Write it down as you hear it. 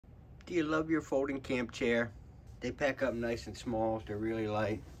Do you love your folding camp chair? They pack up nice and small. They're really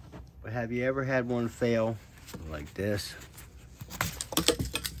light. But have you ever had one fail like this?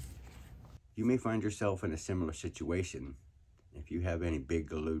 You may find yourself in a similar situation if you have any big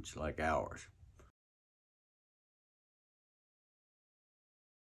galoots like ours.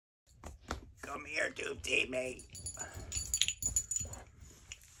 Come here, tube teammate.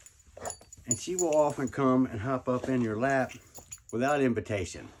 And she will often come and hop up in your lap without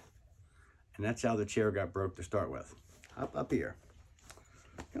invitation. And that's how the chair got broke to start with. Hop up here.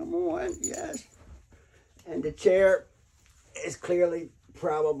 Come on, yes. And the chair is clearly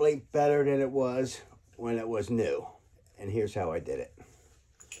probably better than it was when it was new. And here's how I did it.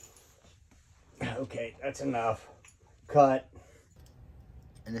 Okay, that's enough. Cut.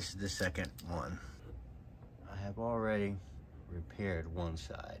 And this is the second one. I have already repaired one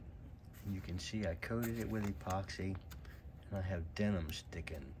side. And you can see I coated it with epoxy, and I have denim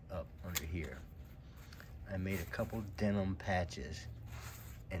sticking up under here. I made a couple denim patches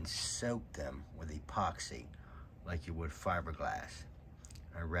and soaked them with epoxy like you would fiberglass.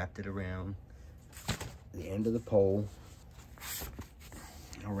 I wrapped it around the end of the pole.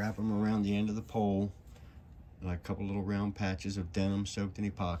 I'll wrap them around the end of the pole, like a couple little round patches of denim soaked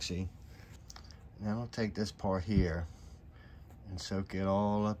in epoxy. Now I'll take this part here and soak it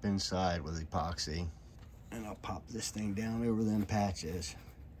all up inside with epoxy. And I'll pop this thing down over them patches.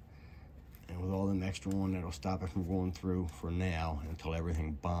 And with all them extra on, that'll stop it from going through for now until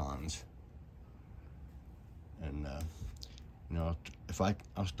everything bonds. And you know,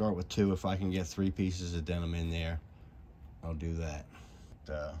 I'll start with 2. If I can get 3 pieces of denim in there, I'll do that.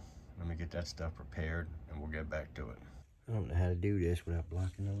 Let me get that stuff prepared and we'll get back to it. I don't know how to do this without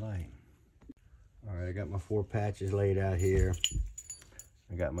blocking the light. All right, I got my 4 patches laid out here.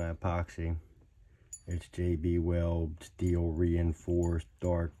 I got my epoxy. It's JB Weld steel reinforced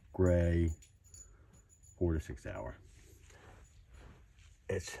dark gray, 4 to 6 hour.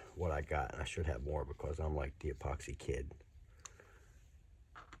 It's what I got, and I should have more because I'm like the epoxy kid.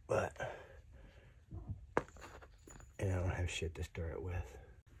 But and I don't have shit to stir it with.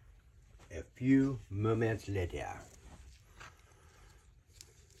 A few moments later.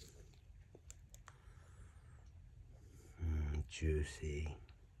 Juicy.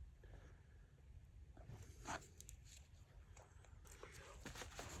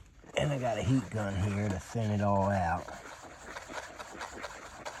 And I got a heat gun here to thin it all out.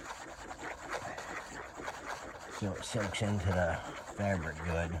 So it soaks into the fabric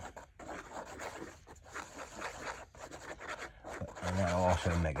good. And that'll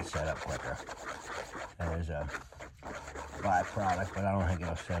also make it set up quicker. That is a byproduct, but I don't think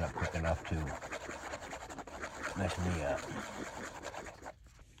it'll set up quick enough to mess me up.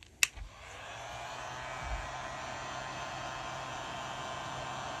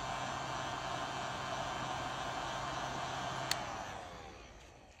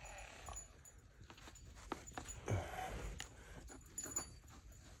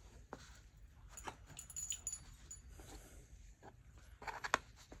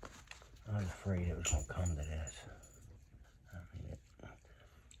 I was afraid it was going to come to this.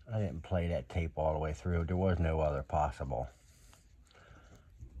 I didn't play that tape all the way through. There was no other possible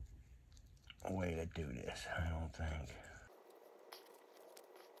way to do this, I don't think.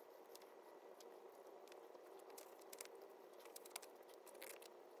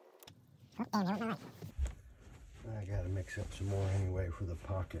 I gotta mix up some more anyway for the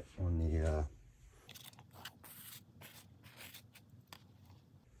pocket on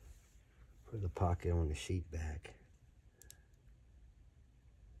the sheet back.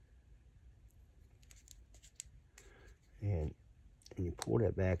 And you pull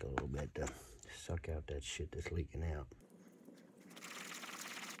that back a little bit to suck out that shit that's leaking out.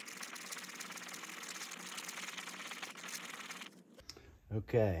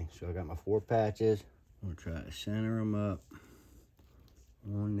 Okay, so I got my 4 patches. I'm gonna try to center them up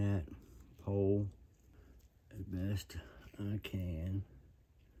on that pole as best I can.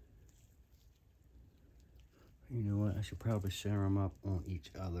 You know what, I should probably center them up on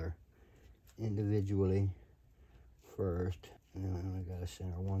each other individually first, and then I gotta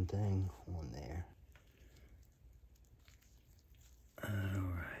center one thing on there.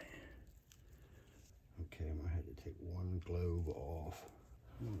 Alright. Okay, I'm gonna have to take one globe off.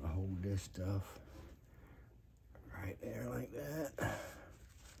 I'm gonna hold this stuff right there like that.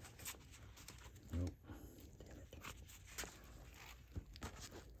 Nope. Damn it.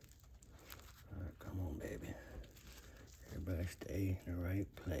 Alright, come on, baby. Everybody stay in the right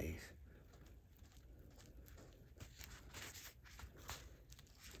place.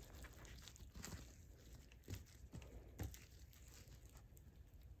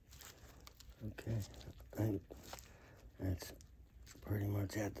 Okay, I think that's pretty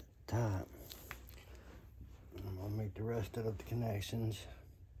much at the top. I'm gonna make the rest of the connections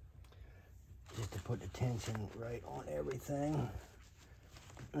just to put the tension right on everything.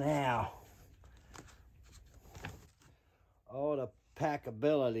 Now, all the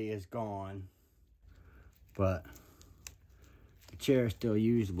packability is gone, but the chair is still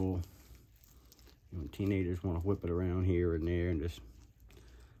usable. You know, teenagers want to whip it around here and there and just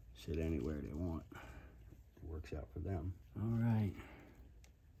sit anywhere they want. It works out for them. All right,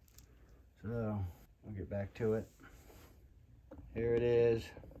 so I'll get back to it. Here it is.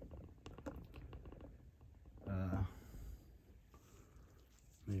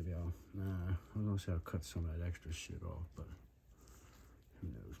 Maybe I was gonna say I'll cut some of that extra shit off, but who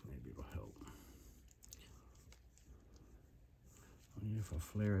knows, maybe it'll help. If I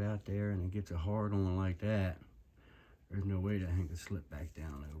flare it out there and it gets a hard on like that, there's no way that thing can slip back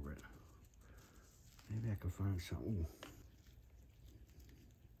down over it. Maybe I can find something.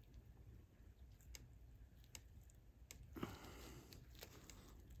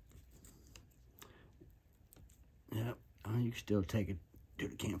 Yep, you can still take it to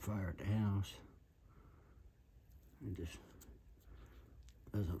the campfire at the house. It just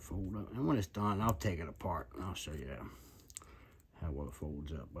doesn't fold up. And when it's done, I'll take it apart and I'll show you how well it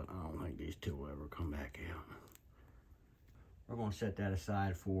folds up, but I don't think these two will ever come back out. We're gonna set that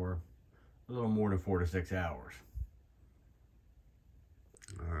aside for a little more than 4 to 6 hours.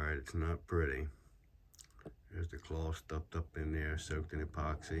 All right, it's not pretty. There's the claw stuffed up in there, soaked in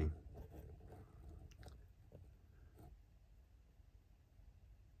epoxy.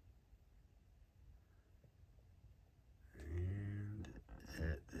 And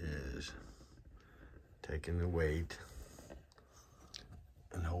it is taking the weight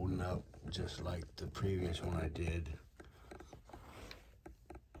and holding up just like the previous one I did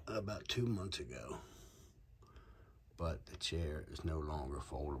about 2 months ago. But the chair is no longer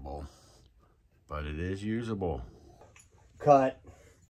foldable, but it is usable. Cut.